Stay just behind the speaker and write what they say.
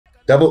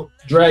Double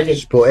Dragon.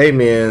 Support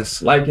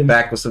AMENZ. Liking.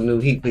 Back with some new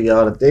heat for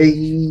y'all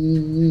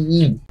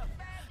today.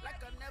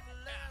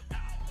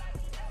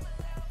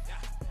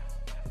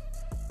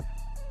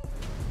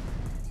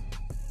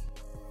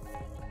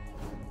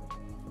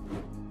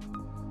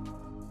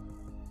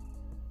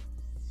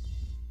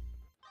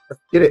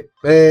 Let's get it,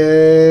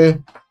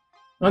 man.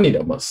 I need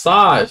a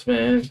massage,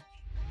 man.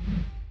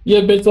 Yeah,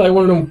 it's like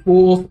one of them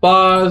full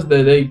spas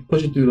that they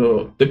push you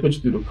through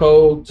the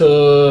cold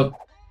tub,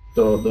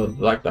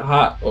 the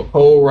hot or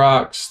cold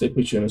rocks. They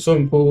put you in a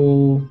swimming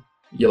pool.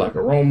 You get like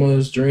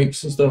aromas,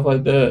 drinks, and stuff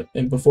like that.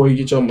 And before you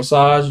get your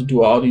massage, you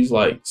do all these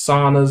like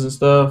saunas and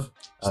stuff.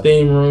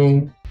 Steam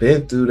room.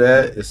 Been through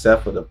that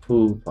except for the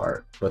pool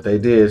part, but they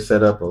did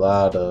set up a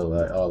lot of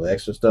like all the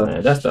extra stuff.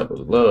 Man, that stuff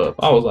was love.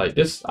 I was like,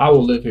 this, I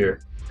will live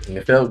here. And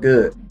it felt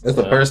good. It's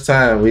the first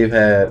time we've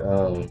had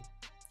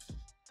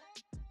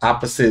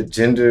opposite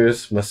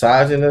genders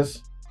massaging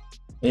us.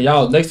 And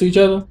y'all next to each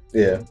other?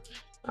 Yeah.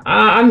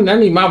 I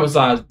need my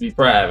massage to be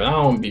private. I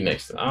don't want to be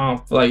next to. I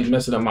don't feel like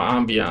messing up my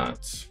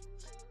ambiance.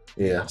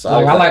 Yeah. So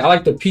like, I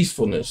like the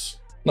peacefulness.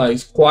 Like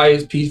it's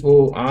quiet, it's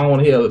peaceful. I don't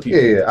want to hear other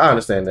people. Yeah, I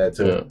understand that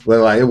too. Yeah.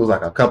 But like it was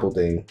like a couple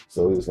thing,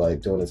 so it was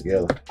like doing it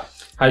together.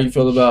 How you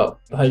feel about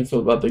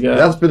the guy?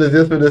 That's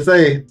just for to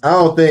say. I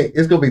don't think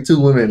it's gonna be 2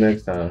 women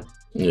next time.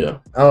 Yeah.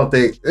 I don't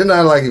think it's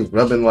not like he's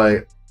rubbing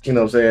like, you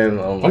know what I'm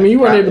saying. I mean, you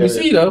weren't able to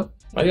see though.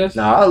 I guess.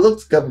 Nah, I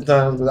looked a couple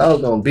times, but I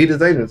was gonna beat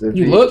his anus.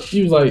 You looked.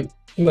 You was like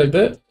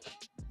that.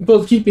 You're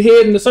supposed to keep your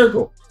head in the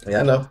circle. Yeah,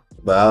 I know,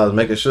 but I was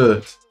making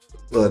sure.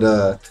 But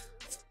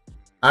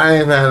I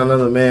ain't had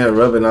another man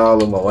rubbing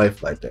all of my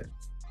wife like that.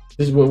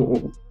 This is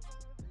what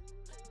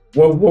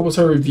was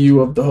her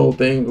review of the whole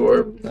thing,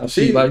 or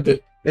she liked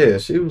it? Yeah,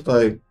 she was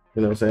like, you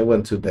know what I'm saying, it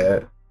wasn't too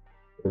bad.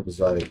 It was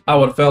like I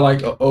would have felt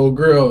like an old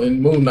girl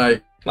in Moon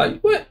Knight.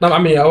 Like what? I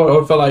mean, I would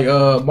have felt like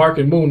Mark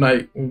in Moon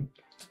Knight.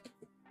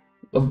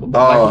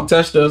 Like he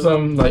touched her or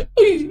something. Like,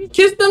 oh, you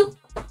kissed him?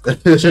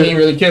 She ain't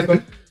really kissed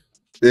him.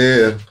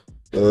 Yeah.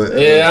 I'm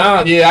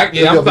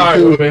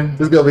sorry, women.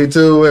 There's gonna be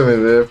 2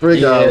 women, man.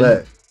 Freak all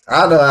that.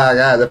 I know how I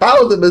got it. If I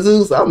was the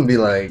masseuse, I'm gonna be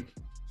like,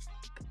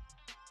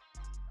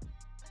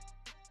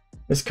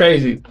 it's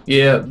crazy.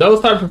 Yeah,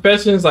 those type of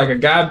professions, like a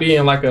guy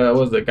being like a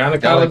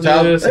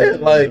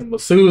gynecologist, like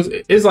masseuse.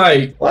 It's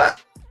like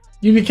what?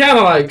 You be kind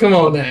of like, come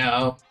on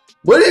now.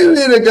 What do you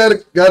need a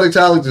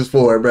gynecologist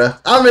for, bro?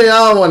 I mean,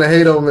 I don't want to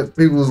hate on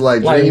people's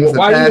like dreams.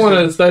 Why you want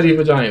to study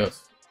vaginas?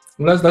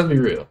 Let's be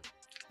real.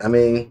 I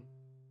mean,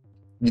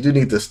 you do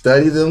need to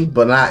study them,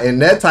 but not in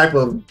that type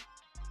of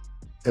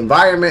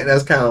environment.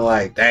 That's kind of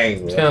like,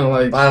 dang, it's kind of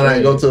like, why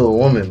not go to a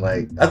woman?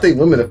 Like, I think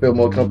women would feel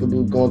more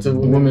comfortable going to a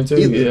woman too.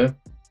 Yeah.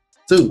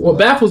 Too. What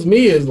baffles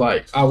me is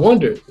like, I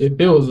wonder if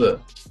it was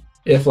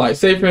if like,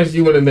 say for instance,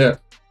 you went in there,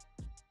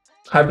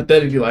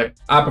 hypothetically, like,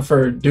 I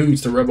prefer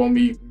dudes to rub on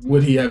me,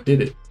 would he have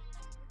did it?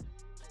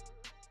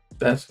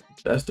 That's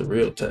the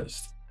real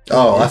test.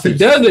 Oh, if he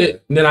does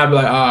it, then I'd be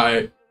like, all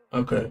right,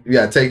 okay. You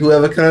gotta take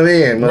whoever come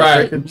in,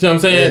 right? You know what I'm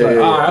saying? Yeah, like,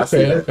 all right,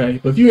 okay.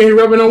 But if you ain't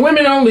rubbing on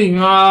women only,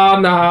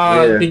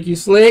 I think you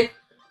slick.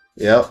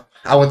 Yep.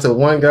 I went to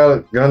one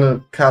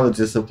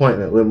gynecologist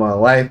appointment with my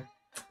wife,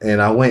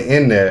 and I went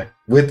in there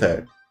with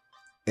her,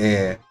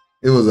 and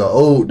it was an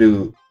old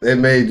dude. It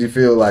made you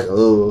feel like a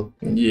little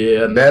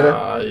better.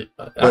 I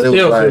still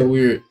feel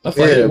weird. I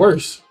feel like it's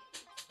worse.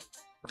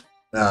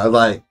 Nah,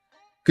 like,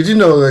 cause you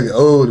know, like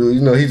old dude,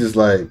 you know, he just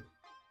like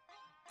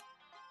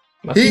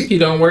my PP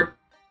don't work.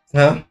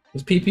 Huh?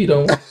 His PP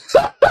don't work.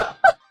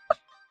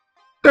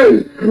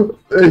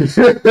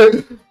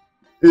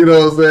 You know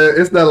what I'm saying?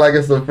 It's not like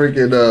it's a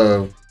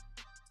freaking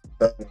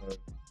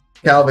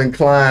Calvin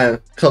Klein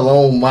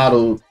cologne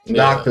model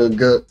doctor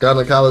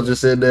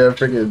gynecologist in there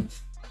freaking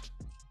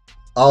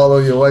all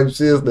on your wife's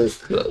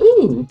business.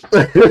 Ooh.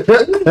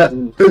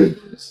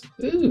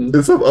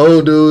 It's some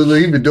old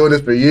dude. He been doing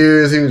this for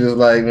years. He was just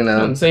like, you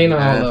know. I'm saying all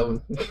of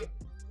them.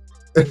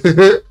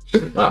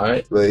 All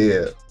right. But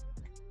yeah.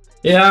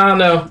 Yeah, I don't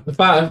know. If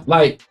I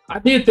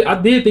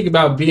did think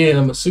about being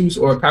a masseuse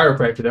or a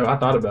chiropractor though. I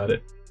thought about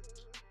it.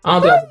 I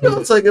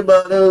don't think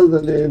about those,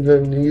 and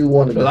then you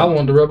wanted. Because I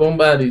wanted to rub on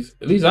bodies.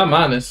 At least I'm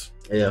honest.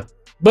 Yeah.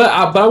 But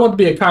I want to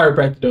be a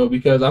chiropractor though,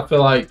 because I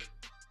feel like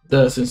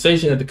the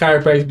sensation that the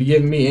chiropractors be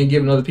giving me and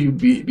giving other people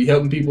be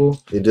helping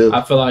people. They do.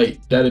 I feel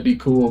like that'd be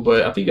cool,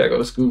 but I think I gotta go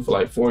to school for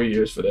like 4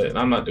 years for that, and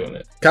I'm not doing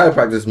it.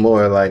 Chiropractor is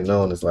more like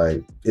known as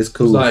like it's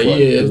cool. It's like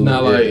it's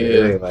not like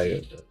it ain't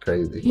like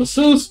crazy.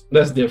 Masseuse,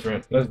 that's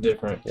different. That's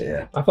different.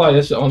 Yeah. I feel like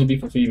that should only be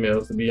for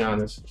females, to be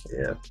honest.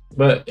 Yeah.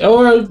 But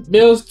or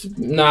males,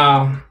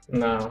 nah. You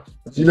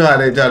know how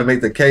they try to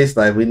make the case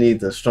like we need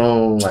the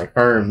strong, like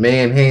firm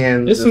man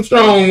hands. There's some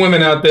strong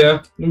women out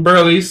there, some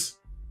burlies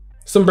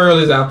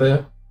out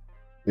there.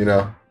 You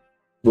know,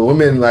 but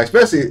women like,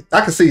 especially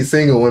I can see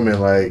single women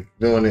like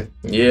doing it.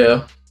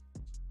 Yeah.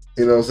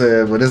 You know what I'm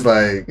saying? But it's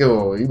like, you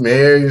know, you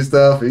married and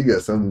stuff, and you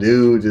got some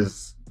dude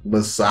just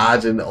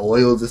massaging the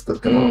oils and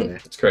stuff. Come on,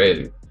 man. It's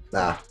crazy.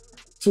 Nah.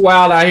 It's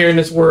wild out here in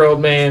this world,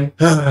 man.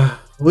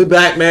 We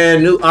back,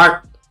 man. New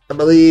art, I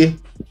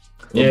believe.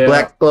 Yeah.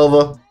 Black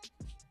Clover.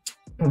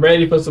 I'm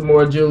ready for some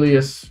more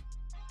Julius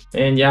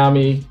and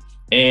Yami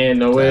and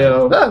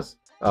Noel. That's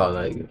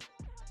no, you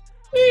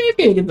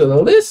can't get to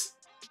the list.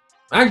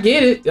 I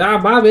get it.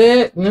 My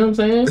bad. You know what I'm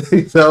saying?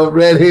 He's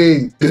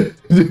already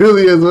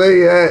Julius, where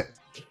he at?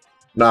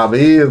 Nah, but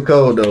he is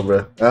cold though,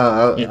 bro.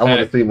 I want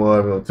to see more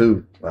of him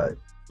too. Like,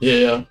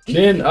 yeah.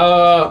 Then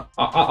I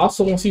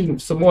also want to see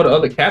some more of the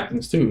other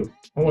captains too.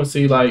 I want to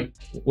see like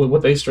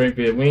what they strength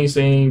is. We ain't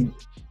seen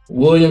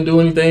William do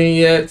anything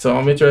yet, so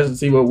I'm interested to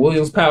see what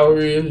William's power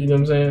is. You know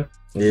what I'm saying?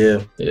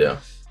 Yeah.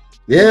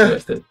 Yeah.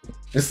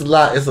 It's a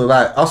lot.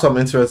 Also, I'm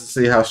interested to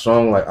see how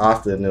strong like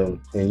Austin and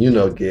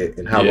get,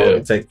 and how long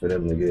it take for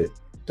them to get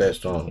that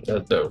strong.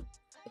 That's dope.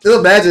 Just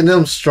imagine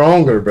them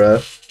stronger,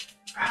 bro.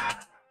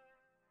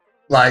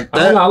 Like that.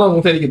 I don't know how long it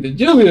will take to get to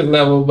Julius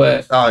level,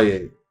 but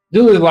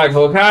Julius like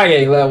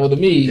Hokage level to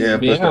me. Yeah, to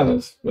be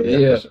honest. But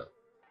yeah. For sure.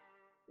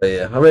 But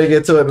yeah, I'm ready to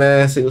get to it,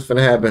 man. See what's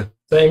gonna happen.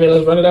 Same here.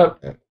 Let's run it up.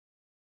 Yeah.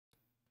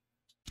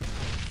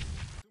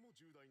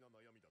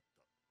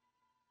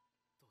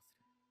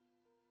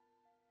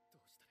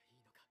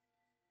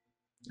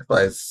 It's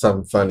like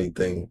some funny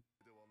thing.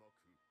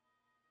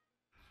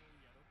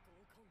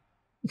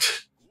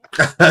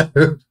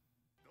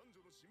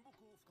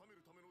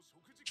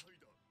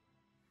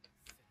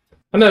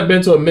 I've never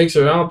been to a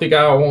mixer. I don't think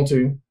I want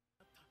to.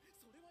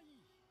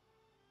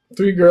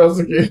 3 girls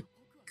again.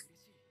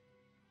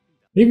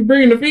 You can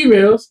bring in the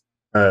females.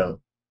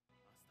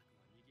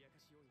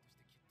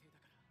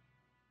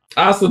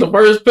 Asa, the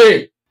first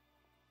pick.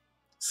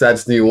 So I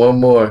just need one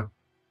more.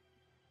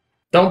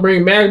 Don't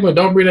bring Magma.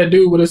 Don't bring that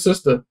dude with his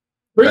sister.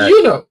 Bring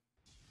Yuno.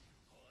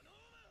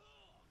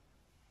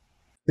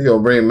 He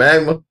gonna bring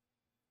Magma?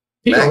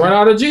 He gonna run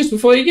out of juice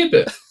before you get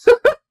there.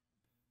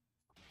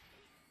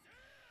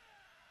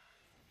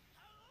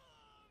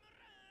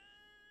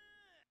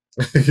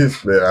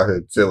 He's been out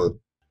here chilling.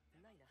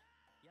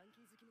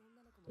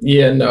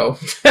 Yeah, no.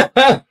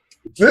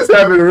 This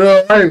happened in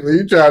real life when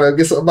you try to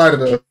get somebody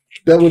to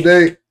double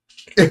date.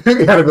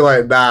 You gotta be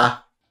like, nah.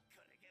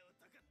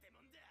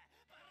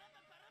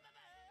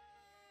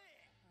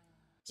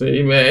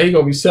 See, man, he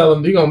gonna be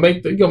selling. He gonna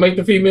make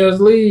the females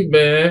leave,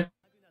 man.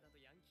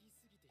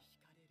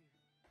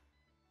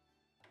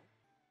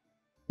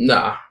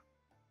 Nah,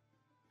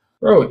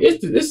 bro,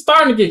 it's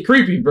starting to get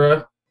creepy,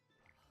 bro.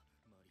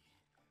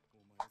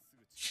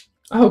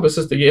 I hope his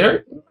sister get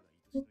hurt.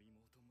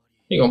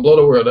 He gonna blow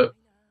the world up.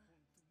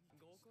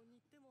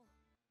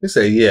 You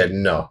say, yeah,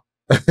 no.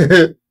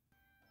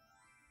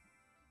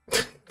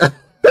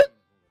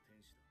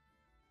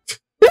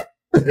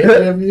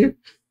 Interview.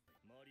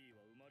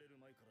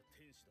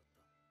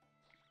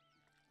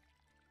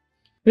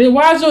 Man,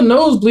 why is your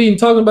nose bleeding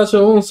talking about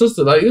your own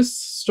sister? Like, it's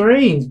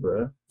strange,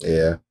 bro.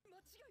 Yeah.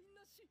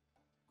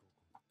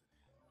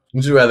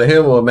 Would you rather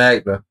him or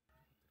Magna?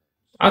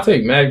 I'll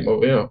take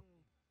Magma, yeah.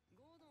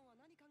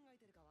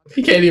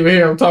 He can't even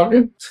hear him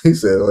talking. He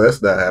said, well,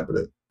 that's not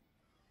happening.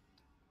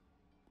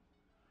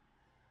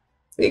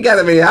 He got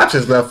that many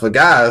options left for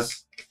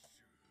guys.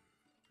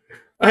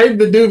 I hate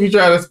the dude be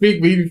trying to speak,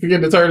 but he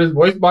forget to turn his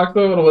voice box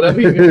on or whatever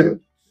he do.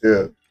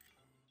 Yeah.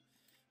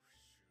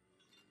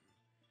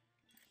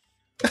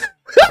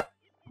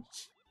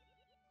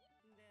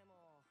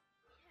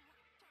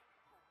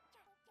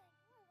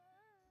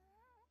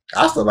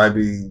 I still might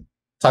be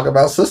talking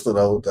about sister the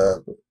whole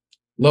time.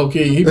 Low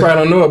key, he probably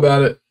don't know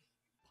about it.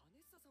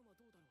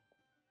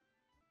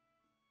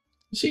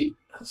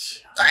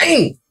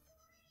 Dang.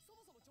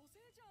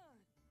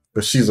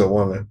 But she's a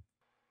woman.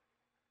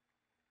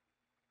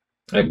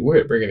 I'd be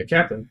weird bringing a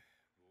captain.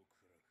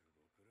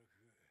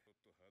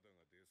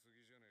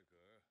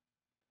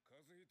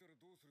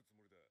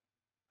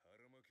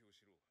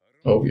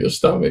 Oh, your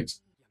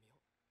stomachs.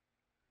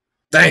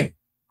 Dang.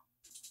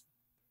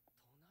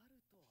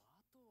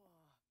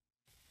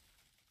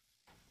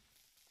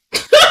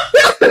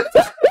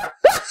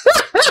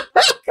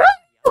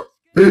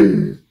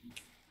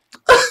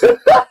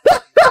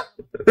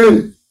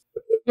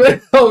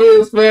 Oh, he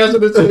was smashing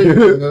the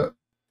chicken.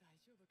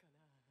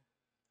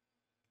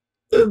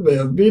 This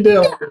man be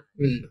down.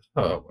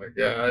 Oh my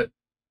god.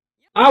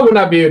 I would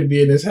not be able to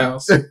be in this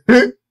house.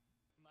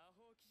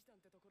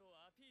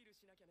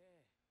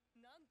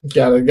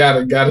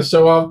 Gotta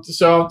show off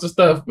the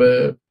stuff,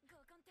 man.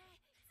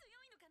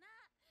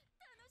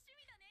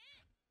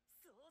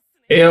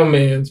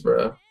 AMENZ,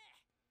 bro.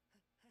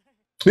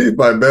 He's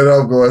probably better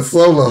off going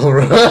solo,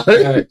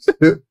 right?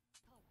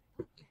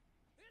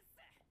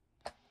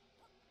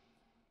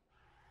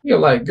 You're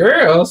like,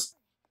 girls.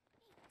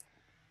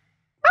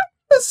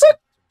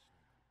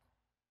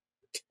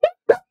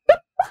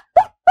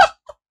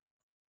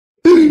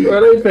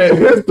 Bro, they pay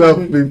that stuff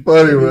would be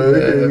funny,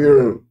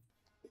 man.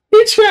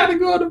 He tried to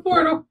go in the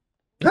portal.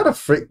 How the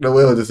freak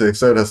Noelle just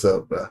exert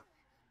herself, bro?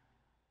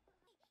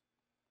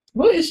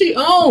 What is she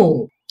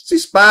on? She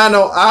spying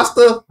on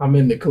Asta? I'm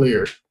in the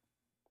clear.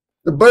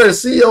 The bird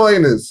see your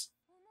anus.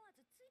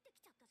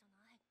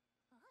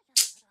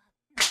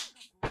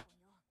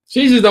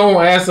 She just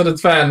don't ask her to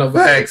find no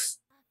facts.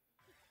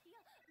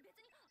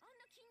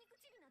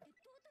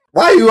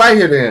 Why are you right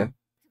here then?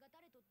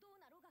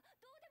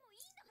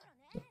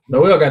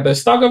 Noel got that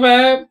stalker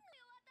vibe.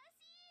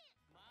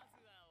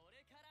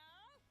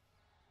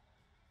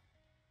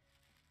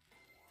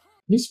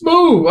 He's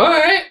smooth, all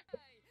right.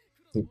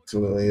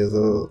 20 years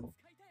old.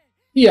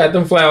 He had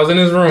them flowers in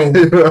his room.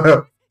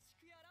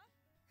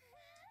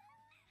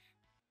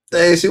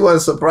 Dang, she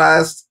wasn't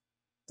surprised.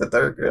 The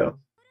third girl.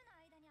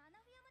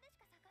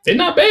 They're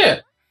not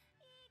bad.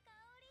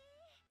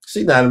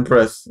 She not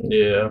impressed.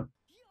 Yeah.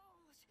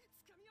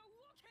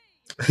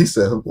 He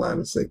said hook, line,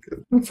 and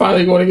sinker. I'm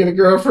finally going to get a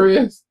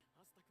girlfriend.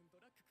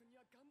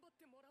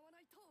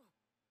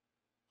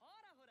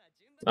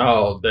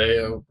 Oh,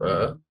 damn,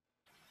 bro.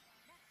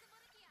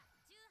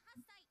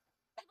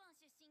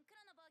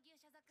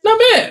 Not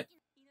bad.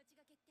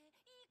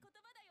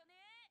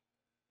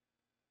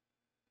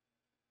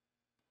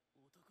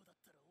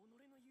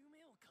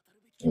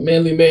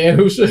 Manly man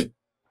who should.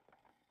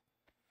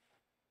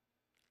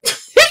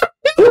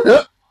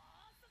 15.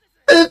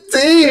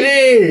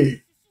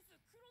 Hey.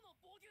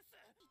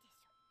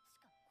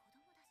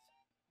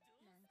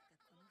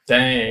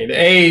 Dang, the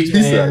age, He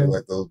man. said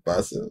like those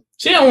biceps.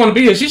 She don't want to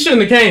be here. She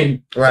shouldn't have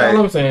came. Right. That's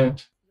all I'm saying.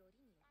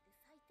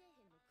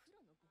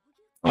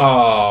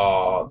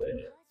 Oh, damn.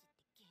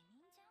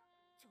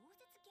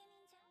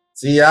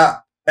 See,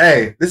 y'all.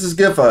 Hey, this is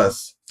good for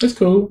us. It's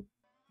cool.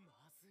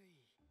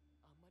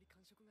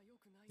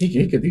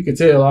 He could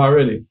tell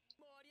already.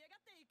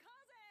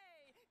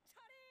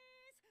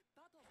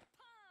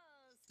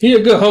 He a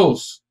good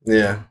host.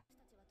 Yeah.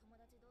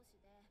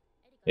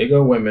 There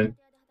go women.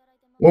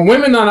 When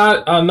women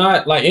are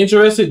not like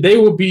interested, they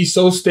will be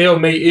so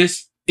stalemate.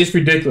 It's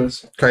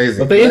ridiculous. Crazy.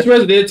 But they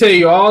interested, they'll tell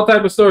you all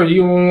type of stories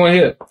you won't want to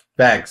hear.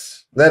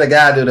 Facts. Let a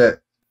guy do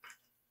that.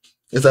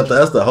 It's up to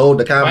us to hold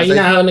the Why conversation.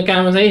 you not holding the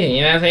conversation?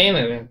 You're not saying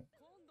anything.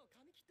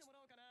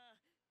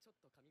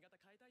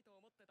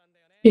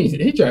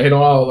 He tried to hit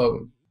on all of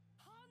them.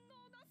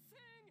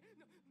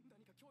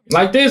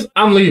 Like this,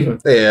 I'm leaving.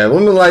 Yeah,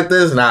 women like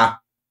this, nah.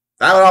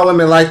 Not all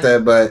women like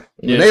that, but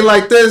when they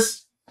like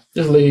this,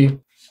 just leave.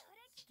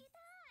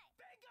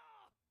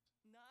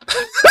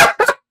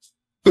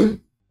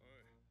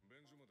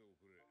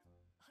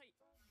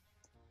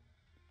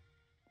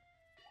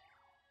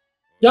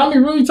 Yami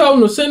really told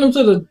him to send him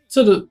to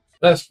the.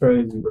 That's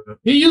crazy, bro.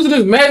 He using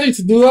his magic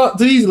to do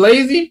these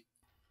lazy.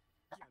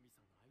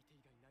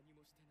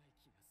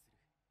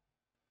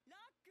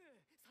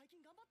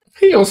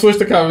 He gonna switch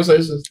the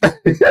conversations.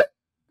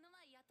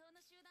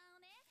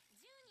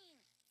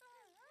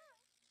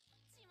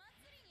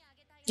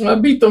 I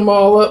beat them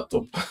all up.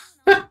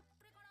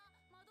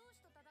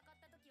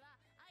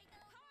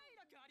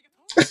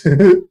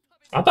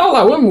 I thought a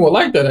lot of women would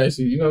like that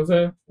actually. You know what I'm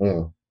saying?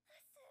 Mm.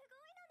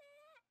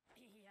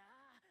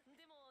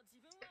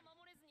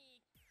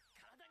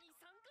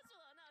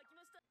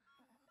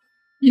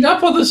 You're not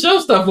supposed to show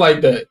stuff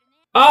like that.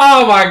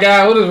 Oh my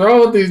god, what is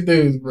wrong with these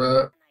dudes,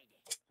 bro?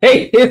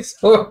 Hey, it's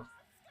so...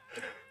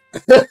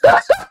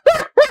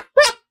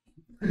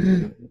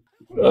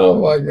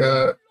 Oh my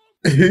god.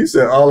 He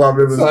said all I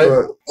remember like,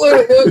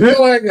 is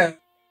what I got?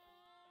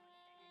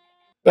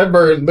 That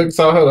bird looks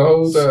on her the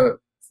whole time.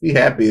 She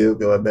happy it was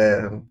going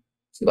bad.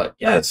 She's like,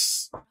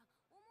 yes.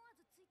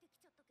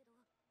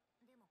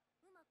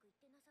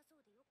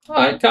 All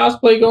right,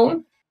 cosplay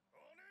going.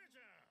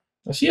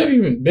 Has she ever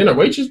even been a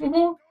waitress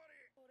before?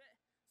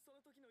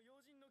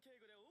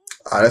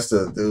 Oh, that's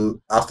the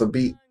dude off the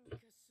beat.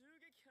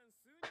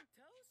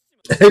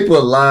 They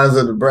put lines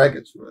in the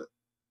brackets, bro.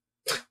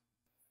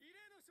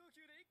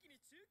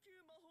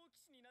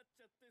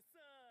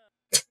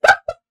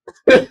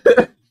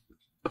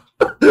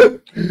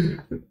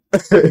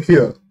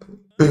 Yeah.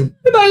 You're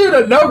not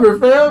even a number,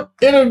 fam.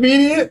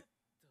 Intermediate.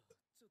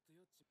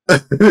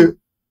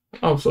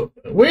 I'm so.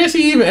 Where is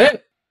he even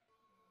at?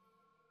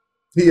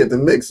 He had to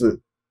mix it.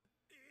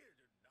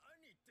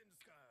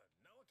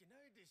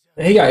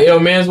 And he got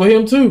AMENZ with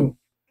him too.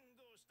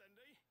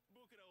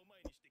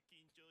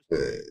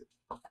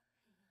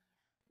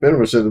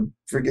 Remember, should have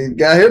freaking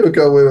got him to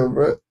come with him,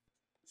 bro.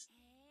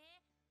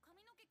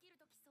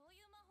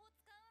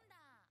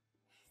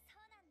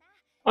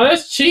 Oh,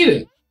 that's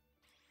cheating.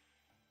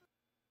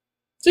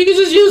 So you can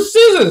just use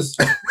scissors.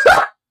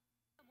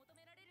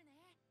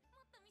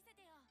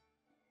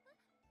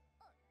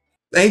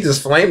 They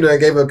just flamed her and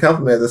gave her a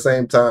compliment at the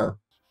same time.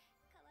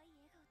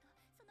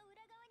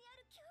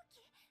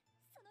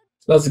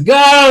 Let's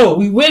go.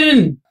 We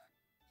winning.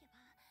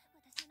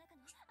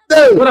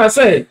 Dude, What I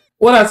say?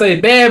 What I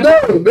say? Bad.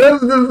 no,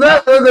 this is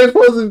not what they're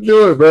supposed to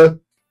do, bro.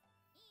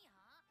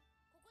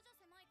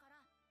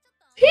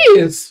 He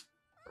is.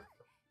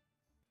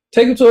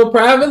 Take him to a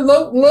private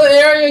little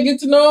area. Get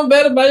to know him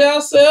better by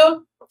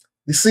yourself.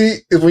 You see,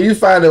 if when you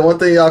find that one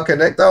thing y'all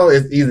connect on,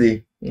 it's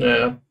easy.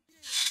 Yeah.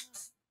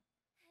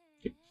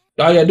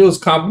 All you gotta do is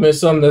compliment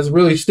something that's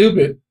really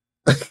stupid.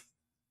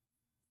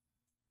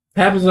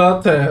 Happens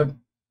all the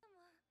time.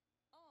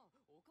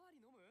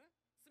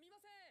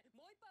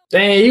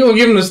 Dang, you gonna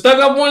give him the stuck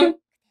up one?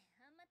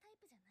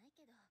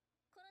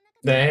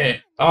 Dang.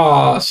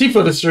 Oh, she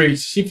for the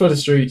streets. She for the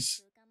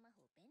streets.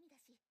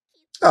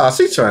 Oh,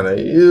 she trying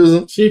to use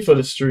him. She for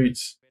the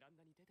streets.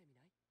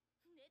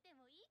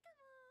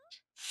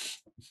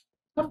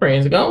 My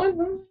friend's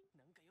going.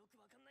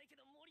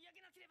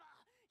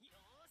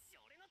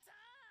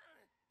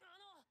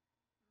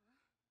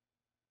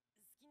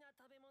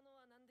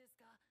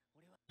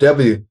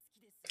 W.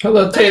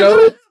 Hello,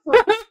 Tato.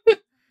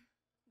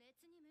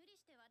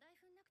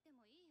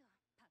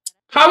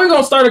 How we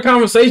gonna start a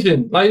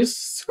conversation? Like,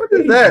 what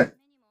is that?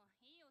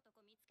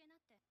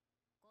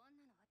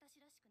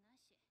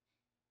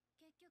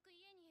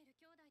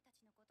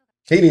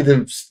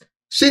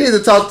 She need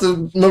to talk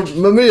to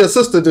Mamiya's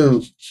sister,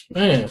 dude.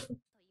 Man.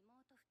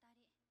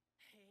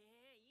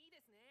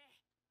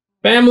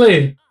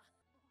 Family.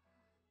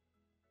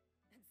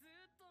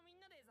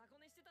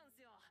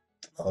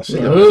 Oh, she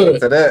gonna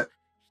to that.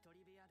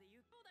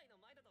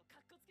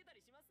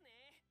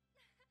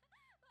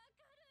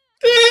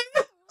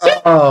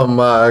 Oh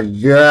my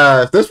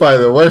gosh, that's probably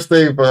the worst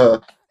thing for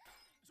her.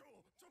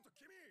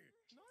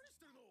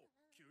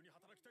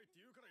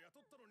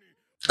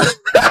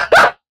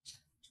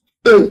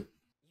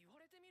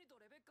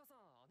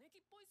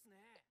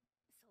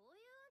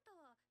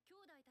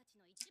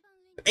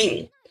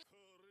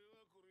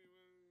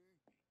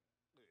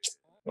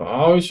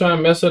 Always trying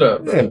to mess it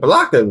up. Man,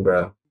 block him,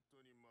 bro.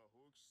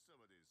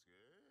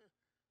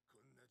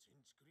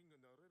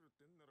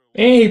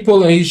 And he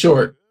pulling, he's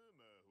short.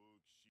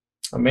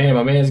 Oh, man,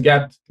 my man's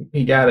got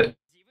it.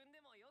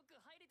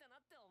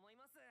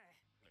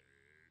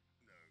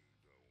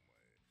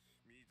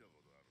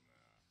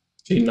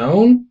 She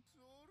known?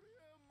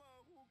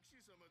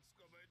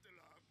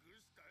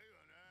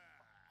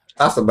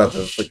 That's about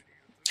to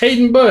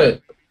Hating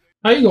Bud.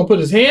 How you gonna put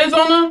his hands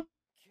on her?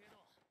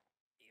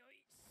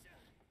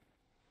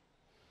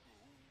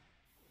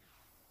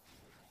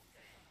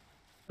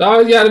 There's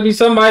always gotta be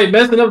somebody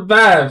messing up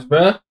vibes,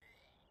 bruh.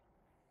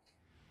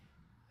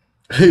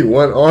 He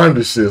one-armed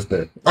the shit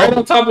there. Right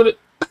on top of it.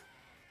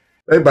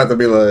 They about to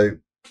be like,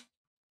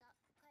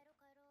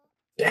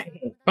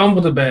 dang,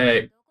 fumble the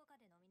bag.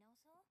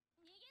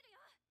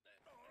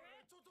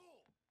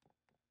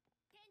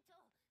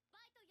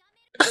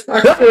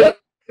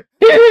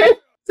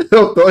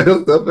 don't throw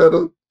your stuff at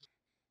him.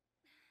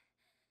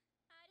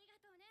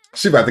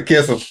 She about to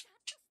kiss him.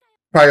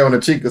 Probably on the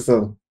cheek or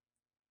something.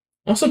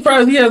 I'm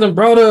surprised he hasn't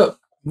brought up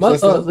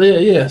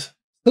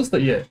sister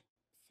yet.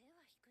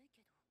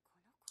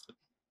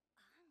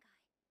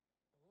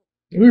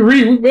 We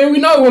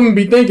know what women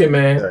be thinking,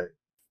 man. Right.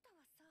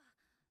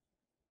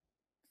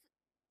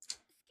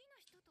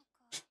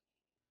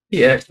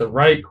 He asked the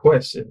right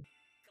question.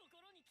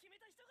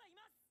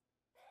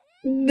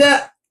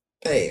 Damn.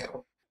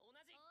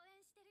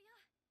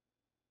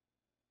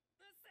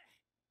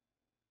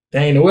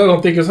 Dang, the well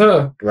don't think it's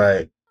her.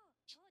 Right.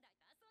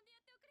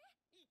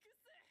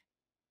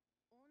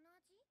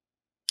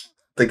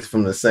 Think it's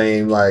from the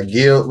same like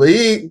guild, but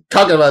he ain't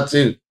talking about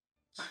you.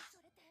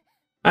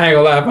 I ain't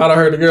gonna lie, if I'd have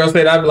heard the girl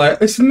say that, I'd be like,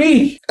 it's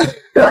me.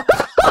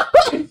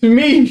 It's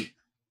me.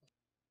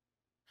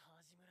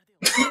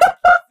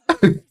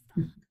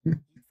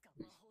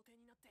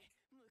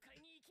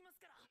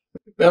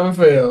 Never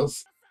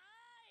fails.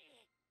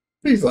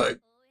 He's like,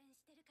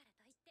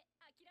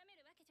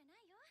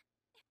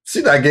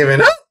 she's not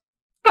giving up.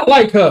 I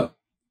like her.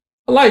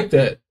 I like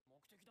that.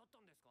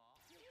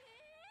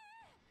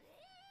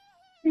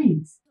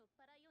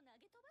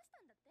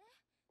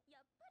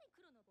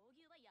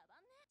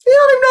 You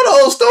don't even know the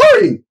whole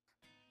story.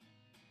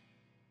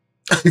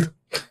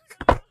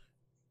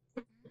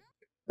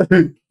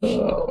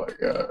 Oh my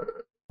god.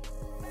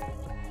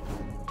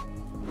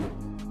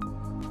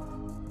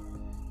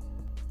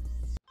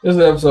 This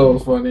episode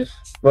was funny.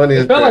 Funny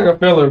It felt like a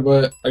filler,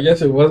 but I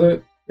guess it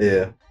wasn't.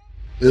 Yeah.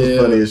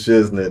 It's funny as shit,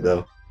 isn't it,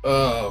 though?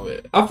 Oh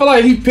man, I feel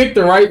like he picked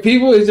the right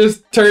people. It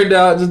just turned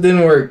out, just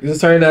didn't work. It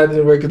just turned out it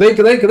didn't work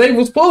because they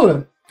was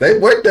pulling. They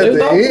worked at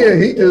the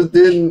end. He just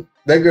didn't.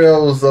 That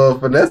girl was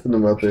finessing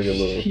him, I think, a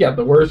little. He got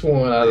the worst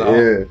one out of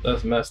all.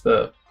 That's messed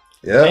up.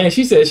 Yeah. And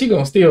she said she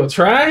gonna still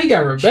try. He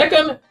got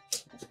Rebecca.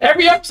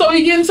 Every episode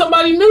he getting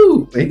somebody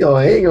new. He ain't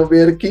gonna be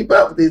able to keep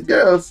up with these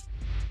girls.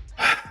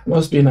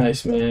 Must be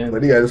nice, man.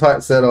 But he got his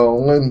heart set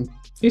on one.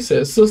 He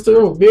said, "Sister,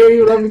 will bury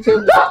you, let me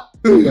tell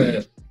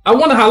you." I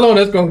wonder how long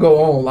that's gonna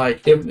go on.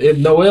 Like, if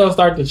Noelle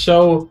start to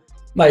show,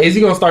 like, is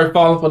he gonna start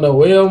falling for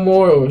Noelle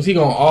more, or is he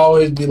gonna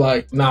always be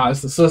like, "Nah,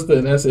 it's the sister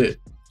and that's it.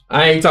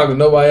 I ain't talking to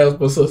nobody else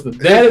but sister."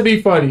 That'd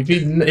be funny if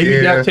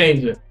he got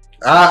changing.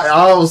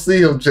 I don't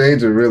see him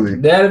changing really.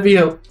 That'd be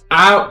him.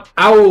 I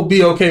will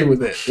be okay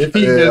with it if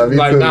he just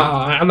like,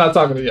 "Nah, I'm not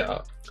talking to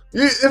y'all."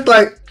 It's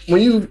like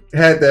when you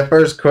had that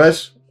first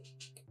crush,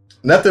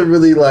 nothing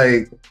really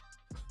like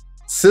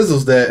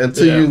sizzles that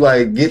until you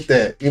like get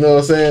that. You know what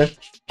I'm saying?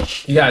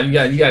 You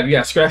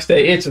got scratch that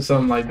itch or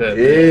something like that.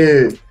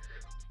 Yeah. Man.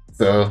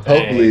 So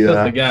hopefully,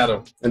 got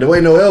him. And the way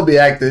Noelle be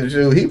acting,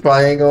 he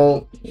probably ain't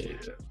gonna. Yeah.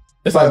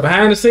 It's like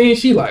behind the scenes,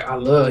 she like, I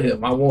love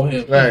him, I want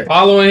him. Right.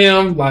 Following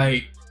him,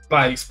 like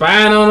like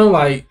spying on him,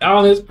 like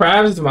all his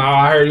privacy. Oh,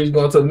 I heard he's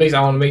going to the mix.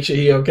 I want to make sure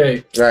he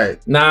okay. Right.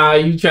 Nah,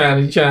 you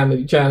trying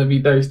to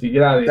be thirsty.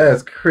 Get out of here.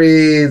 That's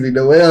crazy.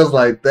 The whales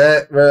like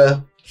that,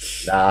 bro.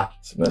 Nah.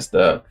 It's messed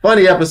up.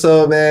 Funny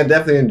episode, man.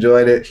 Definitely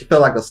enjoyed it. It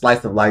felt like a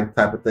slice of life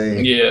type of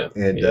thing. Yeah.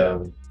 And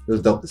it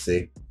was dope to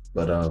see.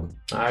 But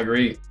I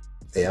agree.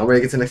 Yeah, I'm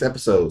ready to get to the next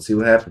episode. See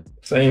what happens.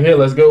 Same here.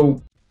 Let's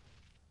go.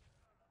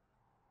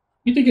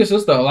 You think your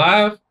sister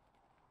alive?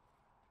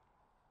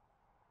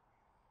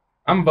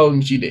 I'm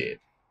voting she dead.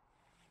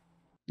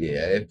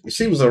 Yeah, if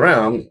she was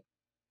around,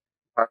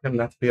 how come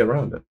not to be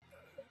around her?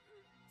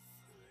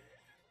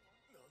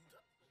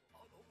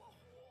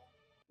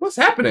 What's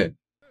happening?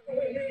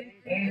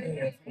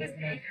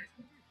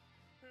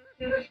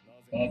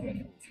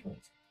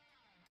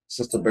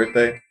 Sister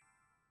birthday.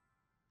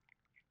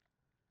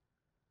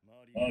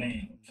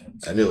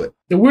 I knew it.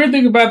 The weird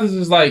thing about this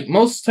is like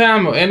most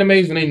time of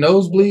animes when they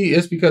nosebleed,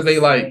 it's because they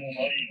like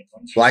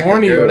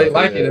horny or they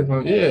like it.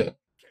 Yeah.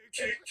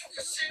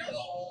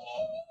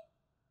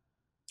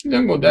 She's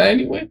not gonna die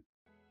anyway.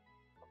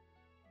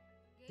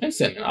 They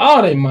sending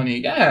all their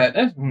money. God,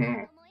 that's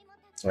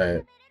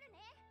right.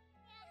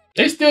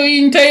 They still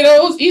eating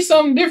potatoes. Eat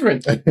something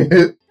different.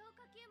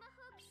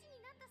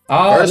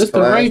 Oh, this is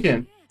the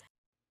ranking.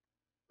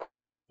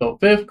 So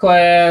 5th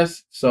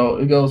class. So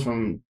it goes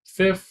from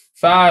 5th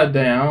 5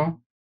 down,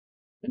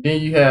 and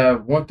then you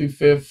have 1 through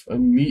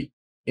 5th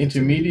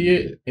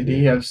intermediate, and then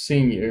you have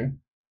senior.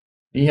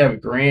 Then you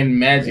have Grand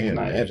Magic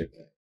Knight.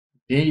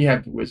 Then you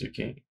have the Wizard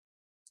King.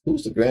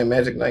 Who's the Grand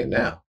Magic Knight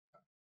now?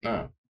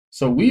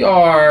 So we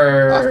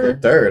are. I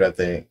was the 3rd, I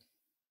think.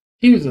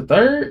 He was the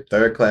 3rd?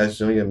 3rd class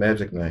junior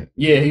Magic Knight.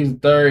 Yeah, he was the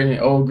 3rd, and the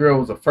old girl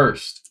was the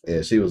 1st.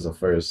 Yeah, she was the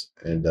 1st,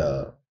 and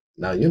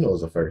now Yuno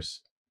was the 1st.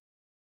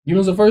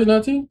 Yuno's the 1st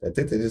now too? I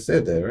think they just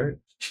said that, right?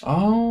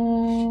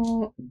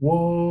 Oh,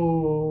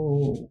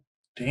 whoa.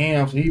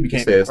 Damn, so he became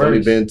he said it's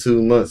only been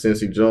 2 months since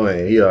he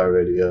joined. He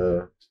already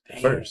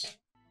 1st.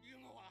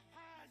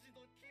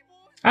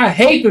 I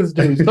hate this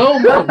dude so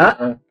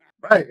much.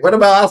 Right. What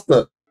about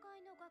Asta?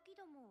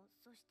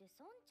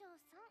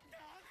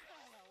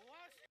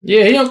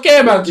 Yeah, he don't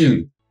care about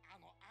you.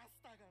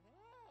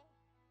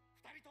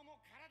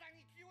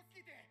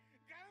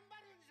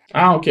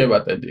 I don't care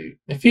about that dude.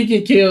 If he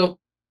get killed,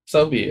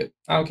 so be it.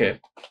 I don't care.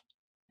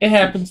 It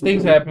happens.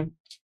 Things happen.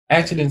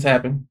 Accidents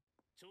happen.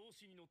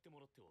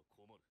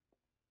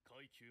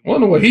 I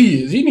wonder what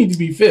he is. He needs to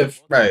be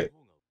 5th. Right.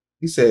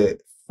 He said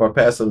for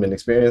passive and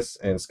experience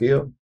and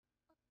skill.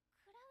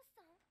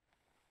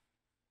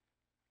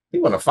 He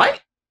want to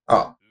fight?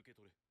 Oh.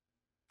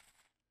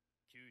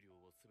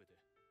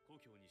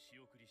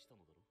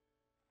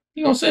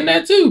 He gonna send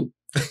that too.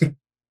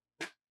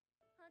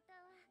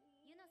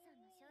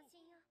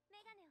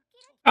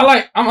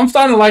 I'm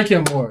starting to like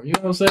him more. You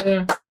know what I'm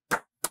saying?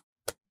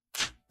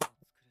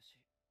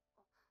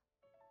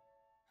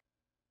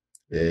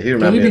 Yeah, he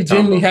remember. He'd be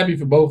genuinely happy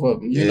for both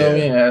of them. You know what I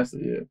mean?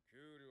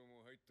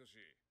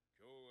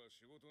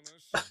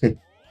 Yeah.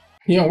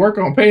 He don't work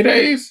on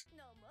paydays.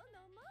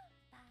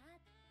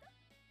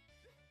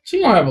 She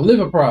gonna have a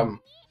liver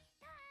problem.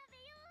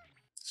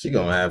 She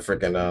gonna have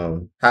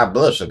freaking high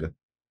blood sugar.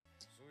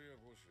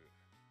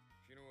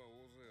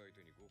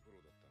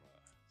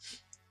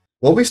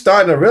 What we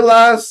starting to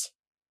realize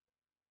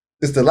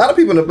is that a lot of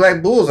people in the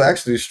Black Bulls are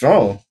actually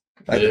strong.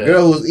 Like the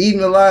girl who's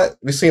eating a lot,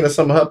 we seen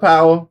some of her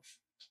power.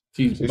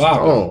 She's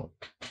strong.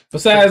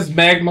 Besides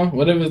Magma,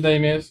 whatever his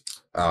name is.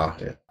 Oh,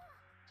 yeah.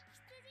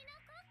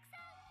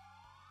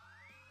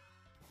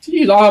 She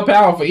used all her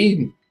power for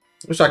eating.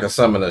 Wish I could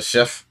summon a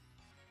chef.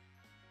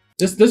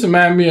 This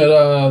reminds me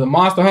of the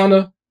Monster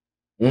Hunter.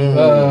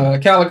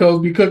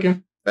 Calicos be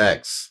cooking.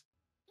 Facts.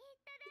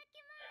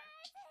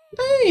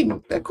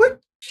 Dang, that quick.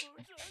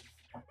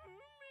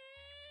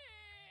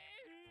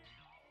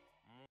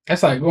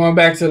 That's like going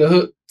back to the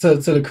hook to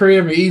the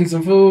crib and eating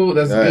some food.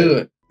 That's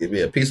good. Give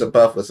me a piece of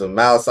puff with some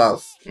mild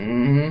sauce.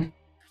 Mm-hmm.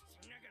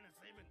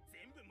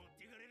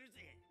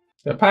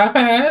 The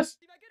Popeyes.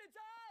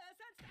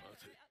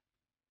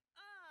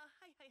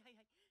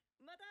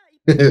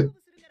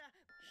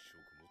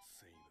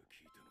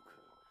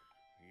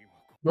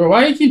 Bro,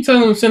 why you keep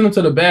telling him send him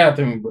to the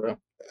bathroom, bro?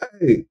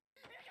 Hey.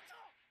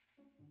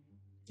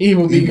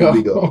 Evil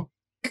Bigo.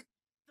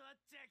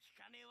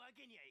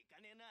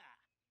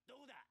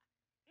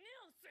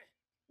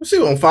 She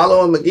gonna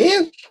follow him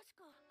again?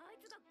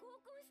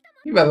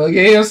 You about to go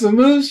get him some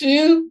moose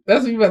shoe?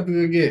 That's what you about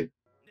to go get.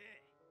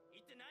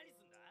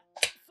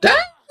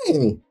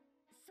 Dang!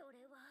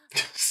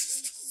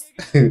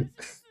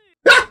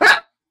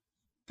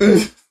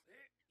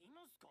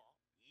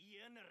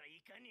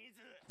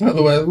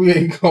 Otherwise, we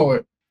ain't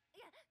going.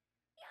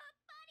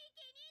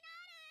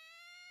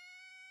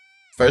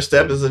 First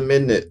step is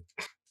admitting it.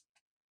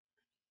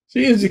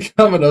 She is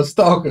becoming a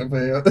stalker,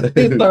 man.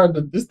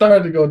 It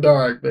started to go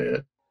dark,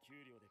 man.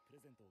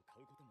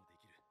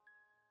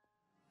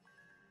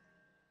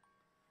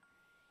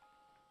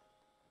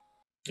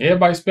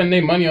 Everybody spend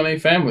their money on their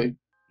family.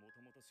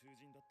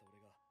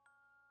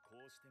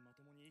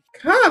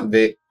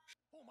 Convict?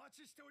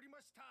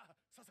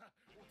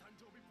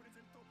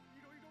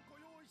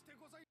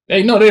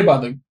 They know they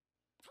about to.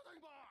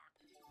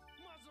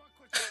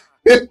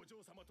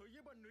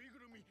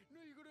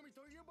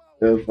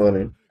 That's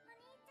funny.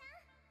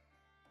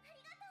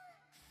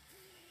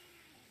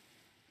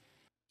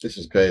 This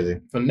is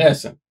crazy.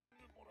 Finessing.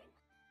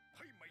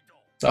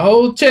 It's a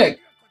whole check.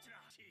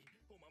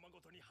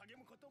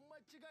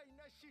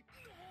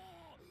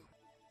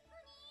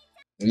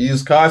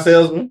 Used car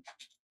salesman?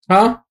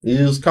 Huh?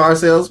 Used car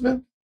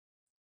salesman?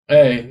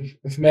 Hey,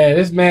 this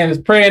man is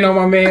preying on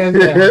my man's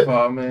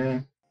downfall,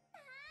 man.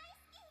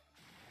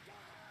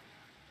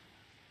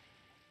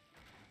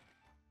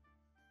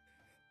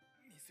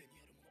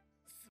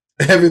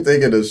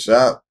 Everything in the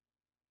shop.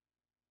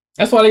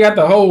 That's why they got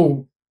the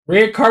whole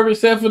red carpet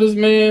set for this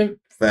man.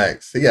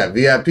 Facts. He got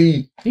VIP.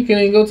 He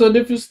can't even go to a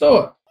different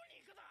store.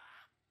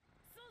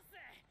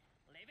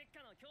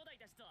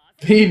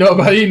 He know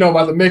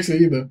about the mixer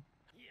either.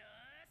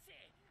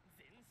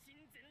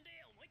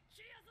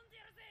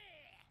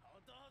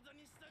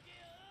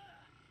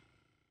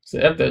 So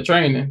after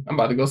training, I'm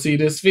about to go see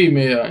this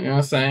female. You know what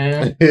I'm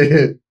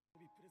saying?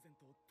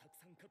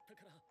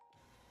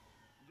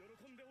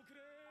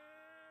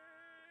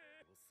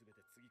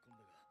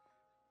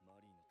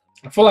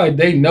 I feel like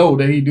they know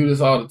that he do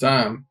this all the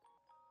time.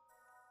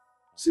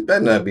 She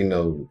better not be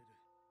no.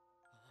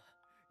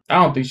 I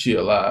don't think she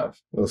alive.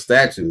 No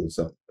statue or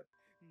something.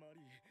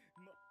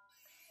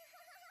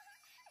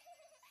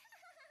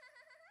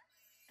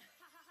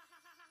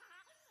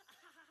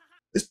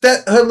 Is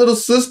that her little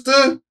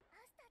sister?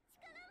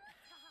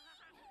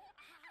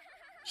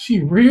 She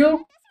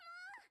real?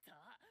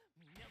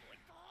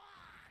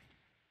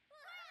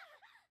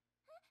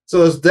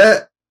 So is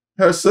that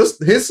her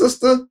sister? His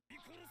sister?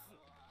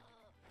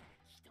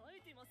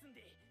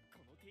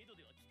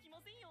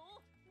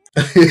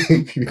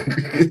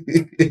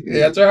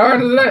 Yeah, try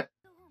harder than that.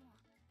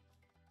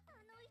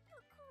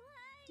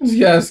 This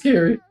guy's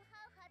scary.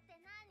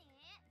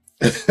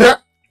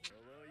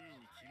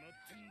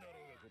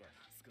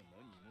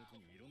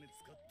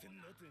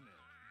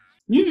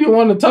 You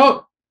want to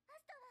talk?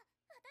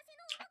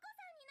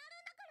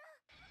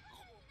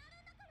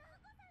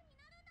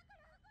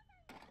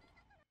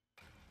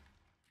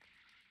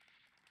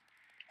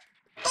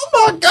 Oh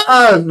my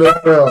God, no.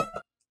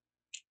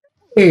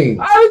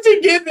 How did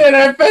you get there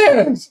that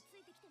fast?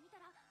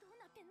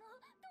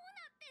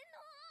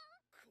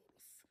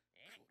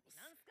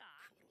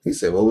 He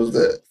said, what was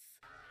that?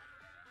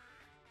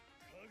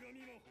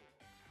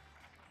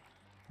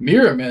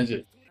 Mirror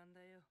magic.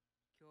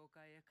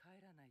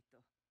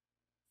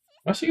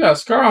 Why she got a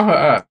scar on her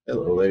eye? That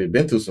little lady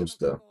been through some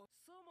stuff.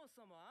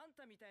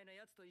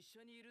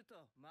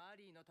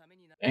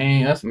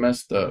 Dang, that's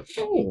messed up.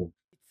 Oh.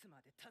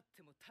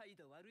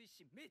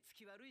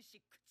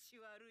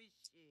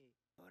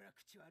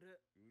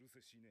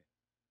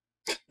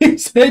 He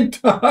said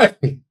die.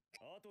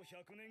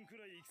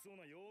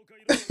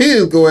 He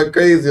is going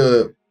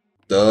crazy,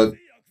 Doug.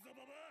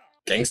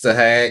 Gangster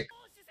hag.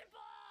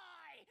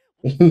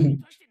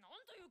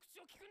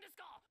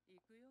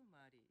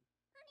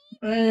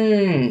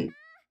 Dang.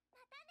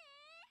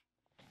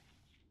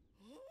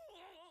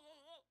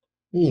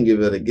 You can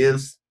give it a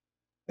gift.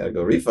 Gotta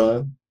go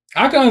refund.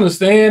 I can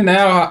understand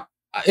now.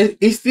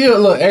 It's still a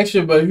little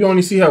extra, but if you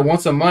only see her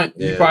once a month,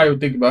 you probably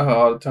would think about her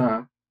all the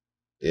time.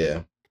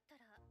 Yeah.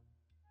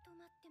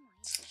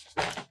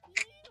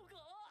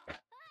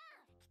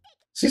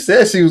 She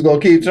said she was gonna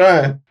keep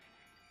trying.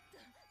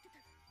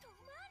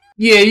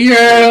 Yeah, you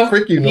heard her.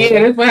 Freaky, no.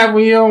 Yeah, that's what happens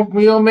when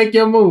you don't make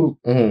your move.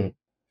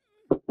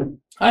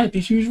 I didn't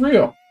think she was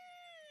real.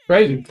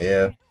 Crazy.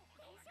 Yeah.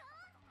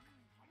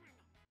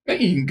 They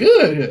eating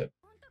good here.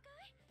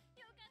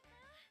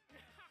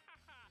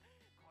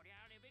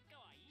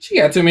 She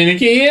got too many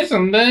kids.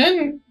 I'm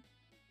done.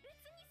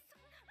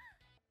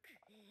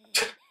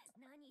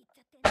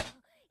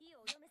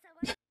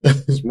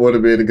 It's more to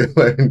be able to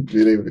go and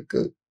being able to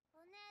cook.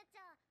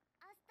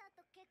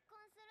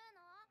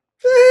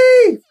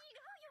 Hey!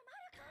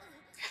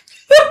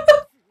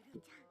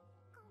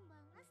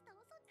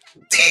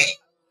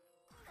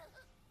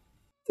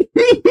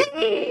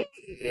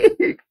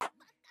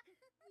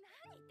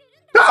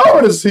 How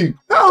old is he?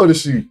 How old is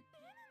she?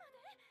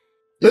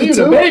 You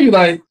the baby,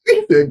 like,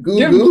 that goo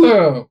give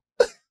goo.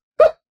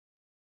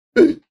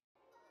 him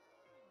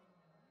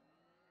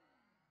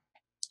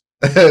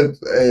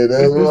Hey,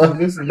 that's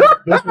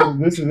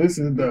this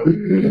is dope.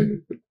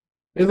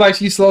 It's like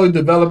she's slowly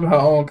developing her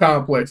own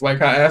complex, like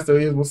how Asta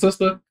is with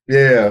sister.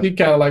 Yeah. She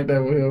kind of like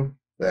that with him.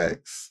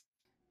 Thanks.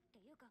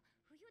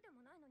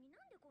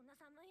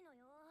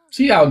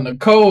 She out in the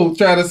cold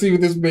trying to see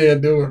what this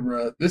man doing,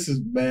 bro. This is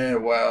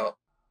mad wild.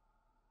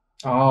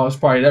 Oh, it's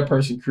probably that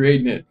person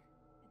creating it.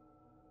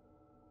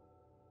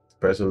 The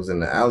person was in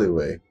the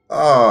alleyway.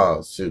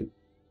 Oh, shoot.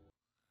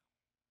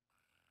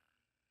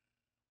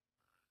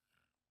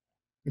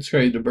 It's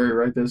crazy, the bird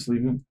right there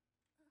sleeping.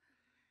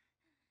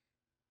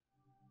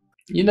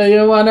 You know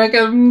you wanna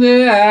come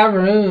to our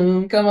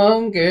room. Come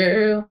on,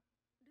 girl.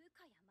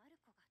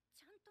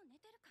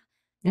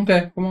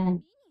 Okay, come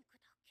on.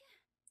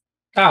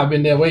 I've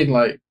been there waiting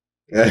like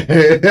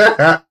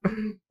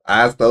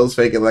Eyes closed,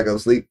 faking like I'm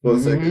asleep for a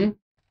second.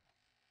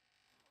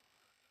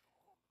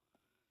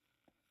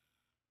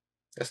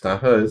 That's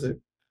not her, is it?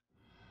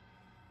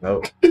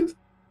 Nope.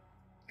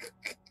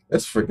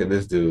 That's freaking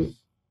this dude.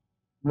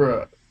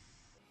 Bruh.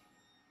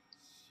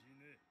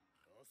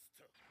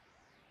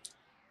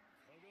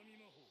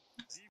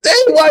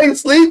 Dang, why you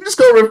sleep? Just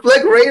gonna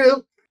reflect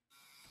random.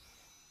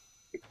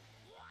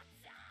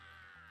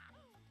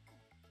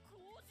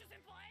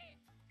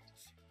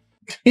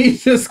 He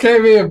just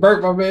came in and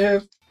burnt my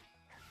man.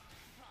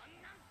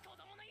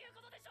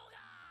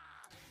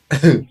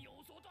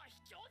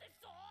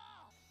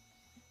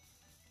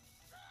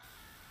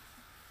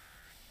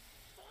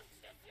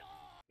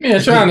 Man,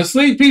 trying to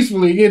sleep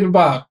peacefully, getting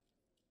about.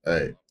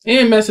 Hey.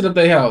 And messing up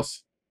their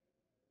house.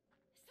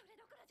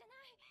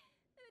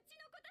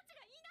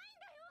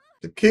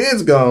 The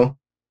kids gone.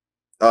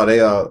 Oh, they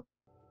are.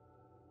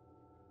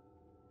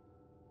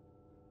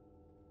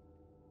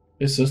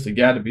 His sister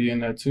got to be in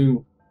there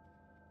too.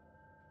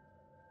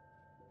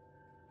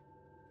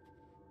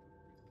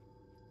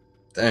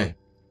 Dang.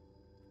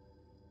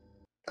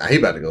 He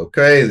about to go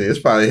crazy. It's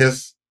probably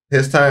his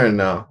turn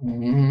now.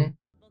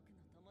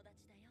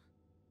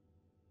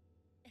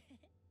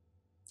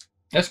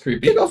 That's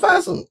creepy. He go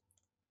find some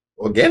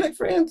organic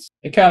friends.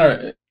 It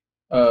kind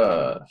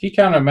of, he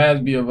kind of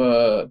reminds me of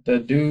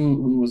that dude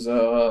who was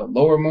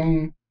Lower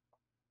Moon,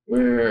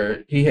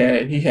 where he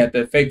had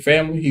that fake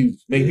family. He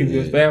was making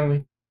people his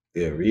family.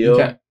 Yeah,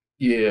 real.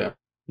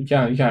 He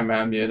kind of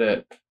reminds me of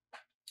that.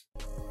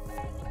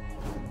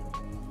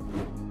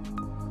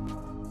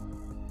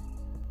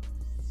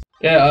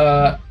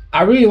 Yeah,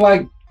 I really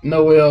like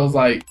Noelle's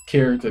like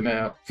character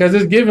now because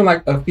it's giving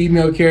like a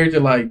female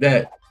character like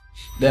that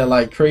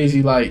like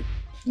crazy like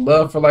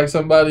love for like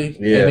somebody,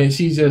 and then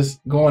she's just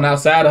going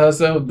outside of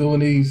herself doing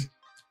these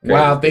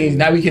wild things.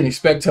 Now we can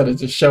expect her to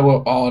just show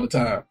up all the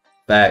time.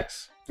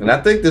 Facts, and I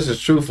think this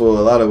is true for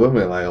a lot of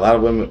women. Like a lot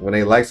of women, when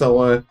they like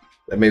someone,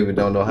 they maybe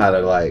don't know how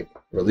to like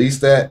release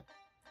that,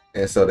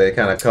 and so they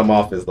kind of come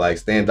off as like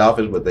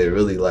standoffish, but they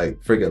really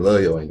like freaking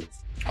love you.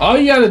 All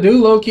you gotta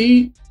do, low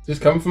key,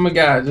 just coming from a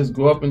guy, just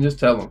go up and just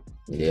tell him.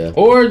 Yeah.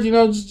 Or, you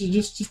know,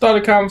 just start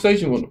a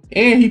conversation with him.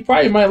 And he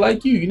probably might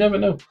like you. You never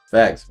know.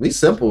 Facts. We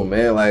simple,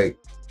 man. Like,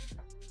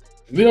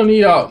 we don't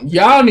need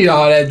y'all need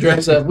all that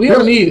dress up. We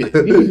don't need it.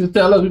 You can just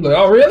tell us, we like,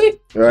 oh, really?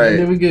 Right. And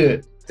then we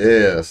good.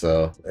 Yeah,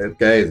 so it's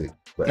crazy.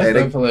 But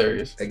that's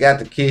hilarious. They got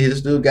the kids.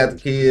 This dude got the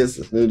kids.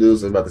 This new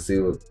dude's about to see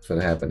what's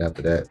gonna happen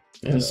after that.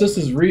 And his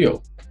sister's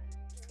real.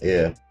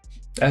 Yeah.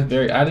 That's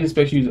very, I didn't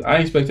expect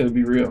her to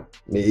be real.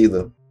 Me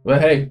either.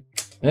 But hey,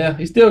 yeah,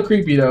 he's still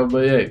creepy though,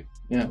 but hey,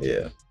 yeah.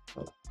 Yeah.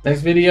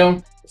 Next video.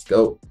 Let's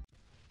go.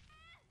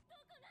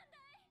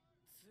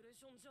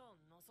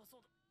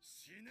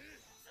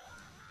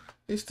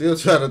 He's still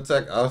trying to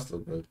attack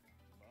Austin, bro.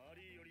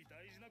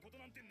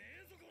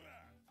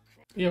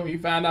 Yeah, when you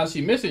find out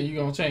she missing, you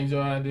gonna change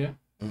your idea.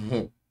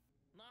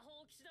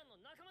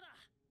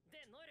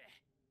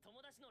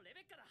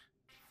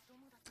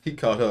 He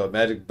called her a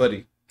magic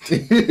buddy.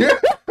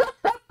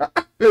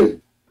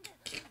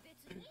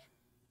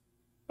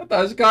 I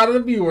thought she called it a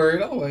B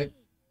word. I'm like,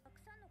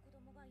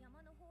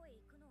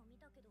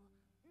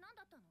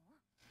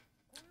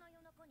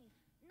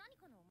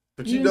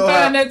 but you know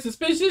find that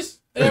suspicious?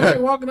 Everybody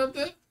walking up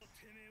there.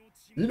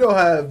 You know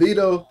how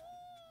Vito,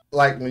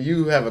 like when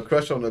you have a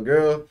crush on a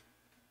girl,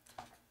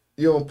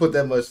 you don't put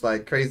that much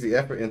like crazy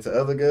effort into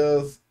other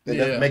girls and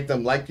that make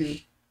them like you.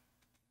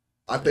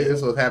 I think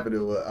this was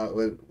happening with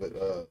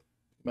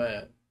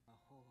man.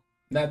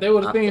 Now if they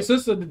would have seen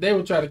sister, they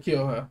would try to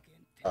kill her.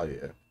 Oh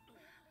yeah.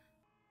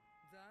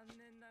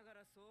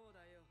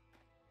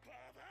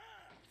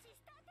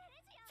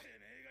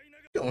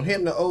 You don't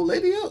hit the old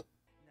lady up.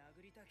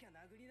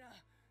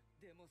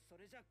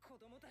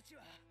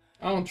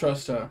 I don't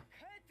trust her.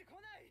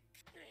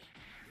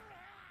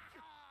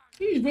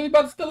 He's really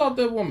about to steal out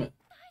that woman.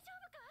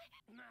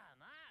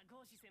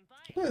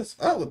 What's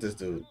up with this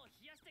dude?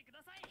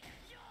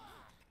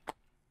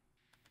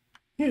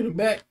 Hit him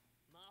back.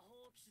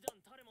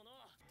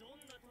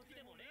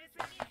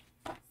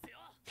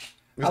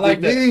 I like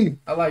that.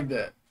 I like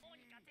that.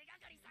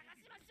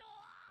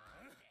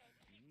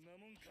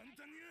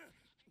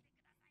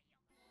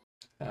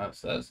 It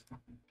says.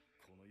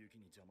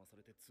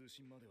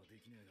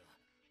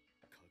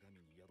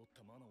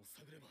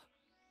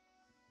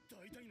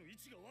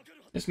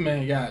 This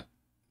man got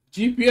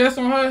GPS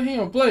on her. He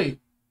don't play.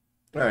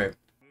 All right.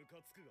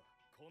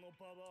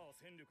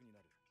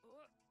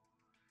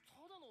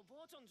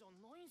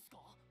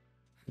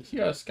 She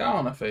got a scar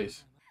on her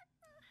face.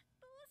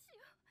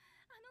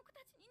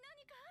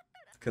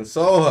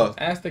 Console her.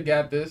 Asta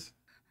got this.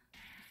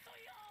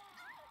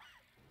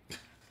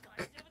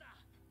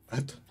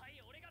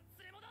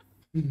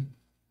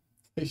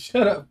 Hey,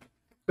 shut up.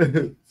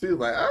 She was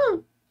like,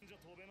 oh.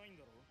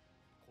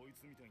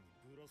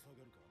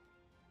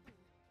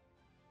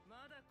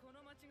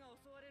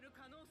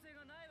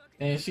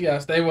 And she gotta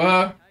stay with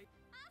her.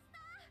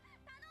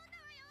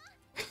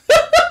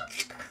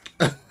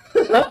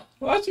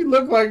 Why she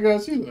look like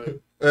us? She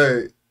look.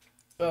 Hey,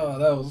 Oh,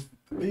 that was.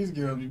 These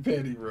girls be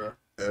petty, bro.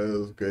 that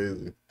was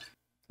crazy.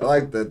 I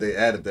like that they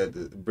added that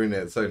to bring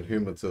that certain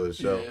humor to the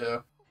show. Yeah.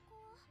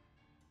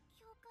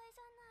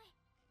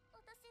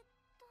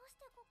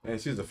 And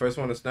she was the first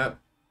one to snap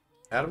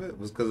out of it.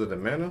 Was because of the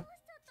mana.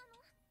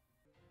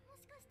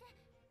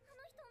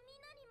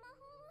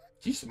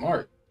 She's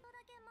smart.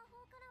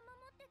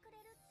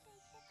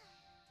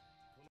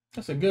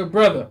 That's a good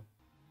brother.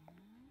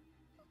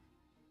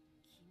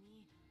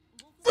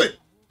 Wait.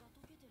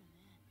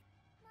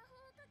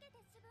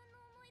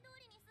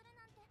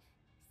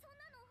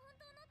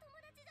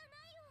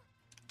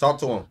 Talk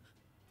to him.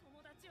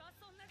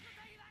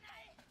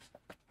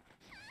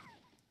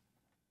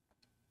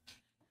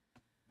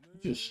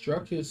 Just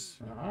struck his.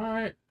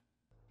 Alright.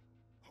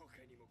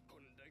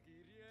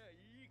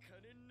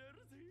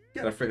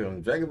 Got a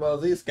freaking Dragon Ball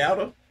Z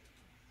scouter.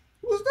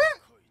 Who was that?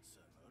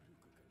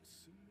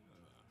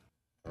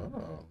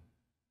 Oh,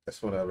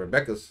 that's one of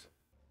Rebecca's.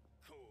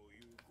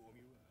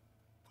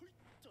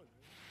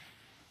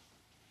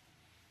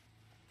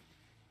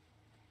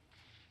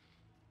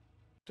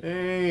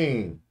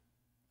 Dang.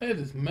 That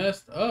is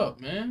messed up,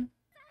 man.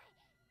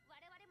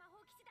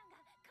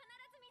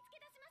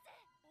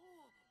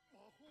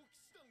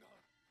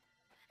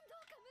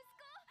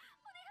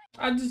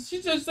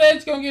 She just said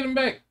she's gonna get him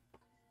back.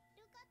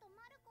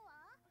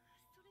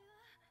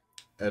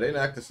 Are they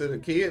not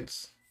considered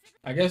kids?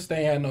 I guess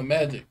they had no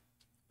magic.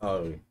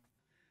 Oh.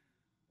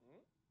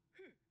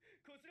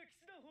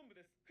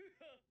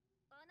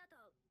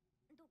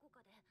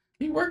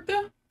 He worked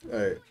there?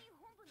 Hey.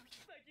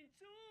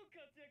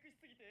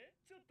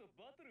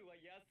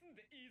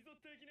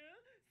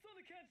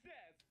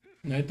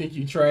 I think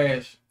you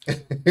trash.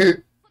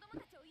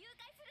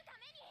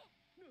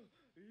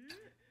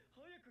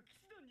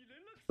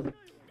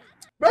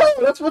 Bro,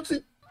 that's what she...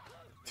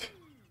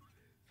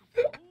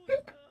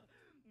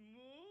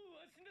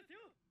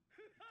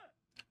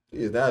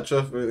 He's not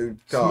trustworthy.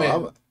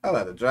 I'll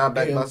have to drive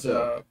back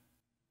myself.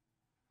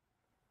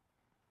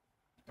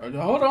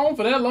 Hold on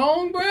for that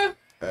long, bruh.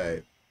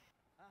 Hey.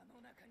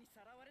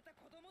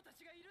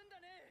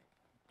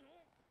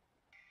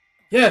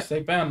 Yes,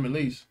 they found him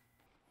at least.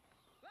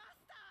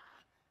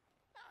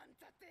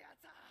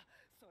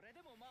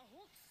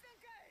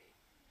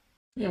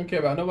 He don't care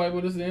about nobody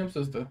but his damn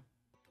sister.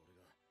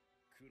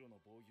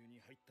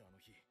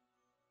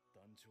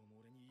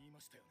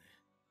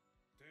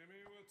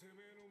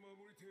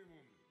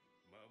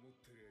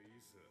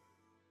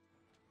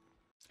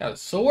 Got a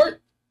sword?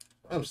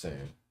 I'm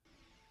saying.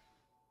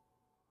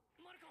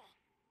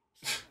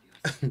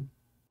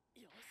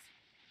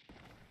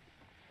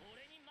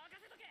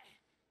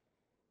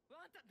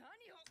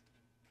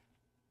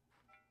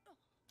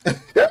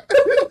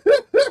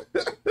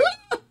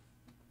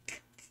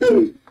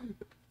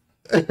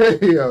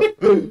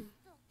 Yo.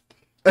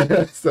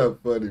 That's so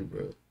funny,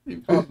 bro. He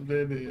popped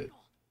that head.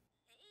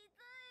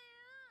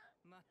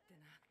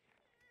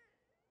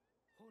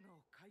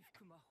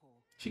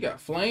 She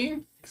got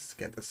flame? She's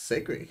got the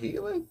sacred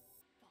healing?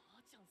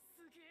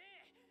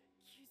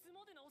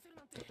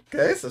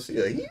 Okay, so she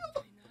a healer?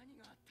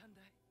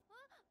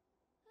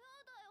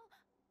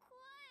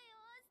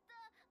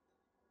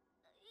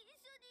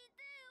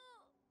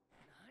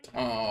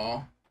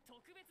 Aww.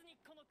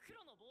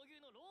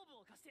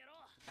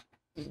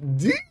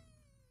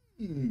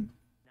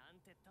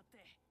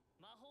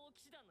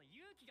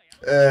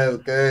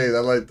 Okay, I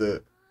like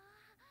that.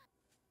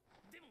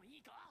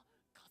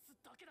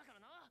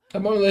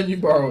 I'm gonna let you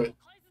borrow it.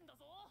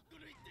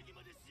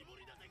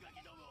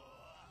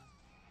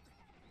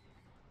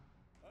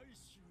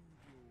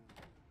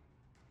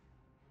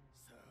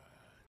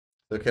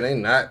 So can they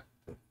not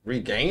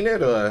regain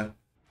it, or?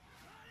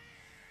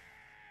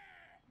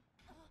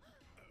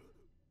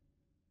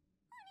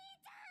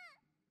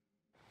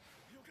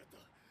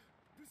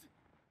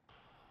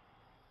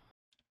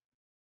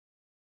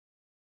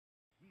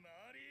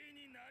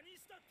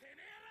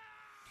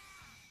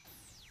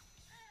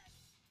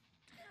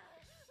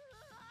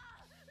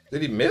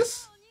 Did he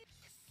miss?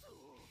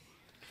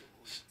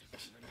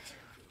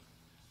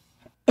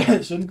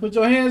 Shouldn't put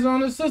your hands on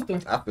his sister.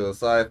 I feel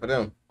sorry for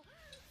them.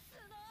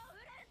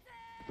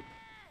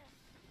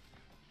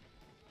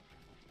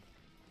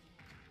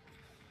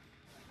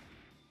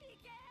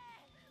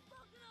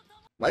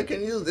 Why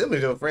can't you use them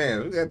as your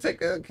friends? We gotta take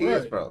care of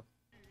kids, Right. bro.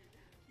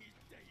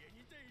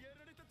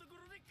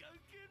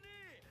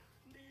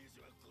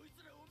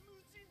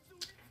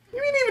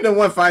 You ain't even in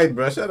one fight,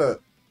 bro. Shut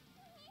up.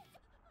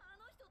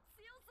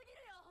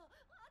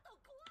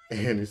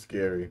 And he's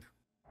scary.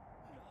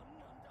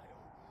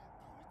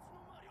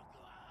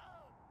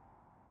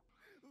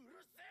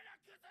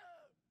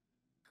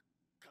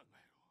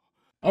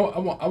 I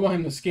want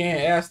him to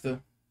scan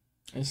Asta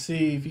and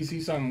see if he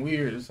sees something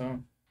weird or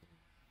something.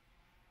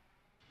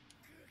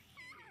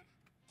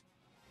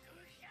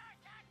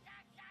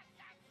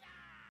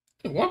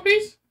 One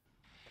Piece?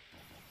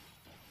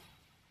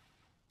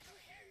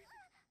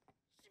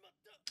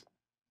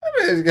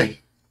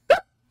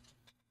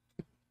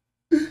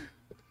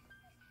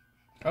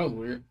 That was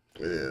weird.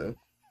 Yeah.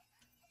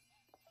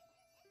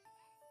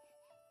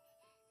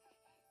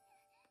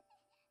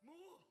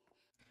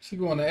 She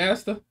going to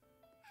Asta?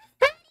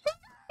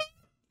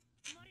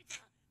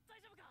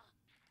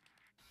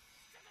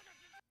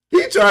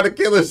 He tried to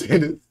kill us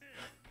in this.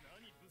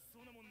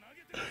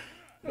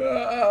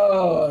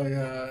 Oh my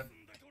god.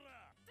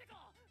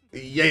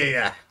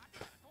 Yeah.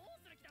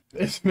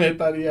 This man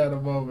thought he had a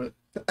moment.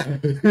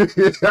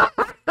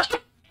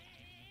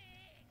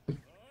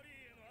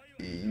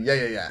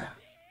 Yeah.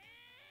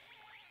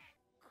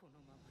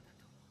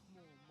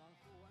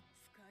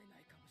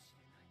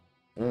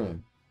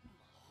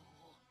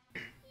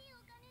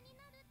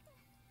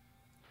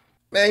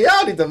 Man,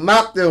 y'all need to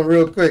mop them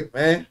real quick,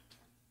 man.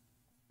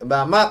 And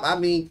by mop, I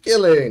mean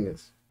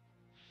killings.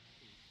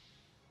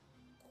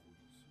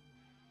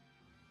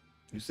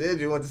 You said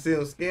you want to see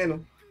him skin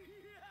him.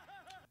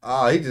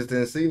 Oh, he just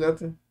didn't see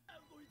nothing.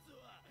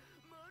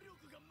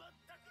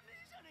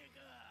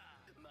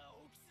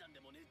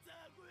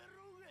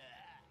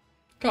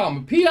 Call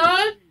me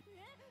peon?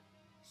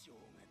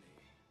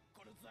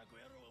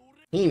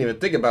 He didn't even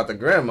think about the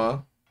grandma.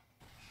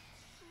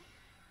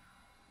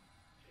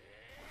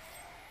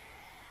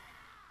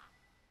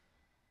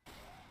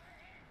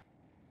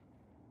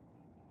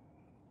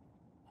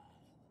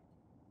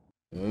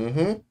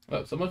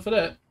 Well, so much for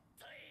that.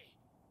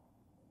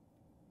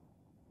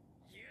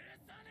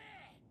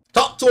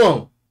 Talk to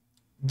him.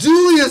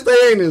 Julius, they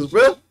ain't this,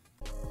 bro.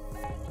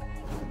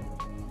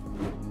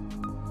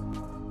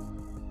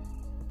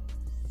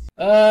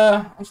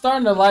 I'm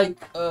starting to like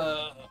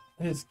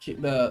his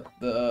kid,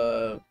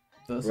 the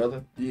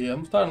Brother. Yeah,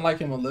 I'm starting to like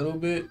him a little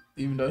bit,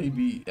 even though he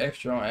be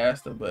extra on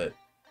Asta. But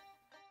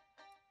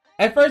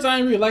at first, I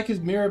didn't really like his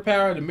mirror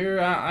power. The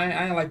mirror,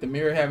 I ain't like the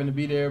mirror having to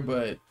be there,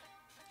 but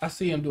I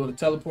see him doing the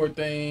teleport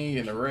thing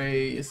and the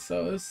ray. It's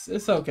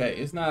okay.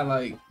 It's not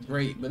like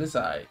great, but it's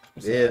alright.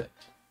 Yeah.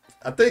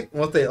 I think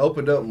once they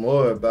opened up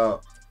more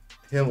about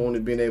him only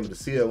being able to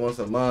see her once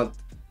a month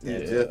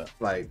and just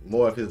like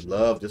more of his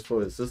love just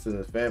for his sister and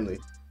his family,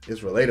 it's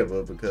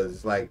relatable because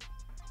it's like,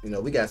 you know,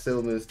 we got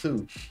siblings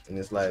too, and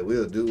it's like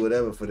we'll do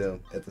whatever for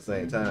them at the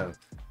same time.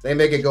 They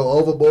make it go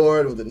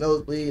overboard with the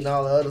nosebleed and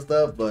all the other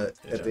stuff, but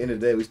at the end of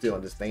the day, we still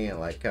understand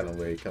like kind of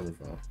where he's coming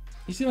from.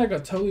 He seemed like a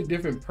totally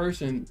different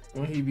person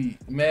when he be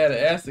mad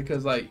at Asta,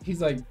 because like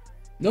he's like,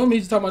 normally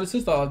he's talking about his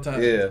sister all the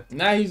time. Yeah.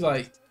 Now he's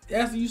like,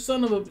 Asta, you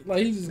son of a,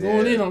 like he's just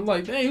going in. I'm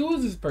like, dang, who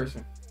is this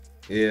person?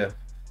 Yeah.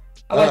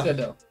 I like that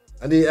though.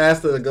 I need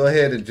Asta to go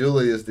ahead and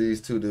Julius these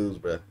two dudes,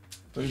 bro.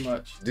 Pretty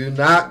much. Do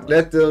not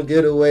let them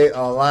get away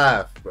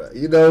alive, bro.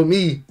 You know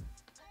me.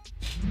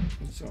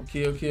 Just gonna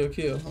kill.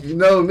 You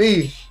know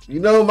me.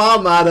 You know my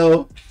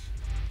motto.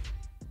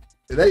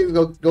 They can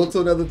go to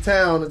another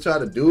town and try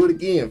to do it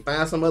again.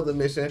 Find some other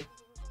mission.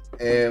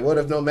 And what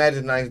if no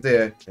Magic Knight's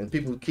there and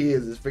people's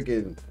kids is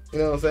freaking, you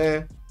know what I'm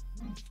saying?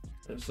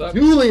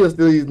 Julius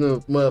still these new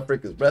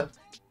motherfuckers, bro.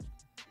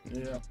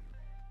 Yeah.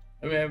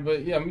 I mean,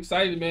 but yeah, I'm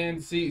excited, man,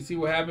 to see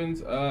what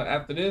happens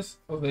after this.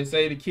 What they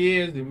say the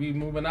kids, and we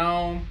moving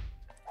on.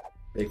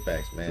 Big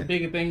facts, man. The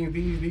bigger thing,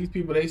 these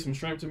people, they some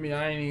shrimp to me.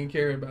 I ain't even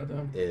care about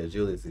them. Yeah,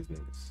 Julius, these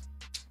niggas.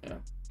 Yeah.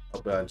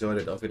 Hope y'all enjoyed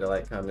it. Don't forget to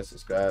like, comment,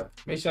 subscribe.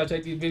 Make sure I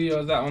check these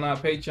videos out on our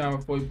Patreon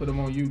before you put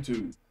them on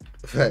YouTube.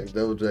 Facts,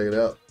 double check it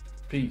out.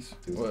 Peace.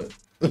 What?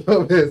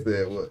 What man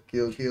said what?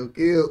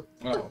 Kill.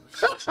 Oh.